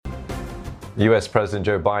US President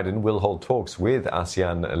Joe Biden will hold talks with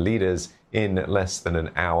ASEAN leaders in less than an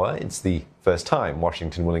hour. It's the first time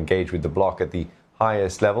Washington will engage with the bloc at the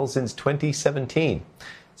highest level since 2017.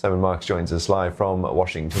 Simon Marks joins us live from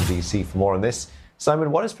Washington, D.C. for more on this.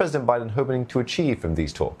 Simon, what is President Biden hoping to achieve from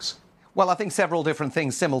these talks? Well, I think several different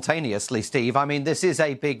things simultaneously, Steve. I mean, this is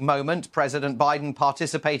a big moment. President Biden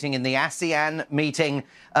participating in the ASEAN meeting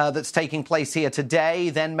that's taking place here today,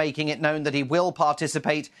 then making it known that he will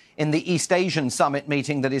participate in the East Asian Summit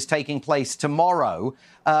meeting that is taking place tomorrow.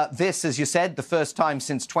 This, as you said, the first time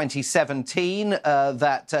since 2017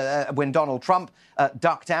 when Donald Trump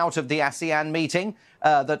ducked out of the ASEAN meeting.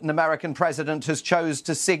 That an American president has chose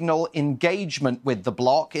to signal engagement with the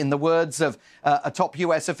bloc. In the words of a top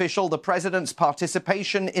U.S. official, the president's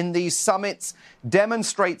participation in these summits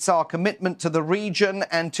demonstrates our commitment to the region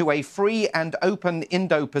and to a free and open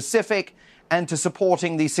Indo-Pacific and to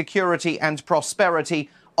supporting the security and prosperity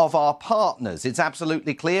of our partners. It's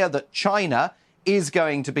absolutely clear that China is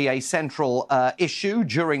going to be a central issue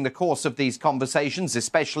during the course of these conversations,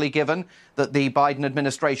 especially given that the Biden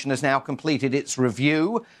administration has now completed its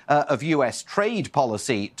review of U.S. trade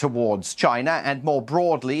policy towards China and more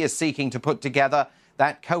broadly is seeking to put together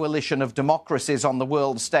that coalition of democracies on the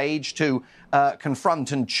world stage to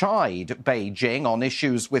confront and chide Beijing on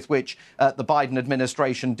issues with which the Biden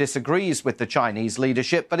administration disagrees with the Chinese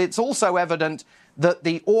leadership. But it's also evident that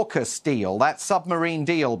the AUKUS deal, that submarine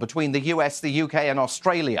deal between the US, the UK and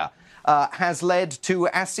Australia, has led to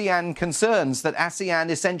ASEAN concerns that ASEAN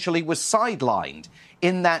essentially was sidelined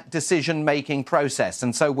in that decision-making process.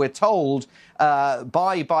 And so we're told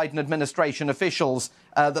by Biden administration officials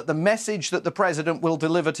that the message that the president will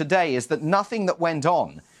deliver today is that nothing that went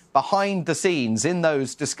on behind the scenes in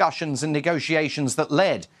those discussions and negotiations that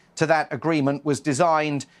led to that agreement was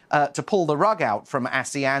designed to pull the rug out from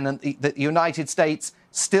ASEAN, and the United States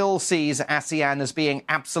still sees ASEAN as being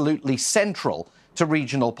absolutely central to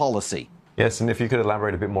regional policy. Yes, and if you could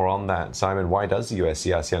elaborate a bit more on that, Simon, why does the US see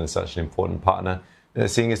ASEAN as such an important partner,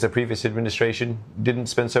 seeing as the previous administration didn't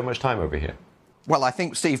spend so much time over here? Well, I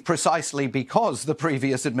think, Steve, precisely because the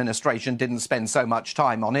previous administration didn't spend so much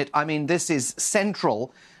time on it. I mean, this is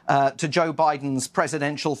central to Joe Biden's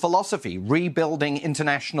presidential philosophy, rebuilding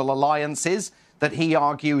international alliances that he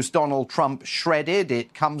argues Donald Trump shredded.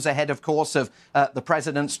 It comes ahead, of course, of the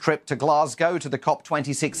president's trip to Glasgow to the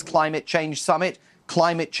COP26 climate change summit.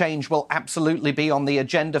 Climate change will absolutely be on the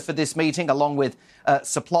agenda for this meeting, along with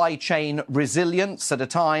supply chain resilience at a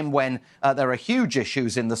time when there are huge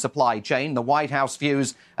issues in the supply chain. The White House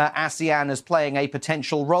views ASEAN as playing a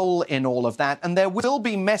potential role in all of that. And there will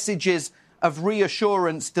be messages of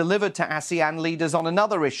reassurance delivered to ASEAN leaders on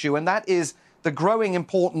another issue, and that is the growing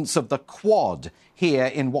importance of the Quad here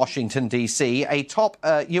in Washington, D.C. A top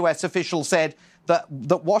U.S. official said that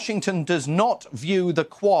Washington does not view the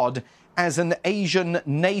Quad as an Asian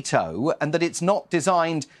NATO and that it's not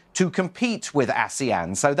designed to compete with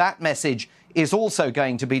ASEAN. So that message is also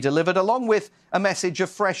going to be delivered, along with a message of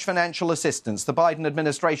fresh financial assistance. The Biden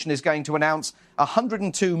administration is going to announce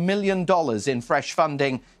 $102 million in fresh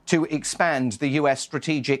funding to expand the U.S.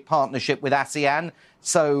 strategic partnership with ASEAN.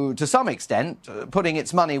 So, to some extent, putting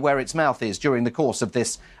its money where its mouth is during the course of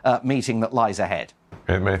this meeting that lies ahead.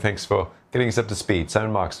 Many thanks for getting us up to speed.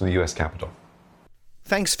 Simon Marks from the U.S. Capitol.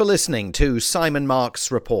 Thanks for listening to Simon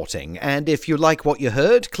Marks Reporting. And if you like what you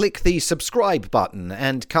heard, click the subscribe button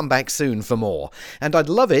and come back soon for more. And I'd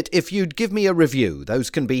love it if you'd give me a review. Those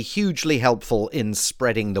can be hugely helpful in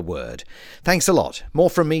spreading the word. Thanks a lot. More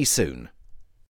from me soon.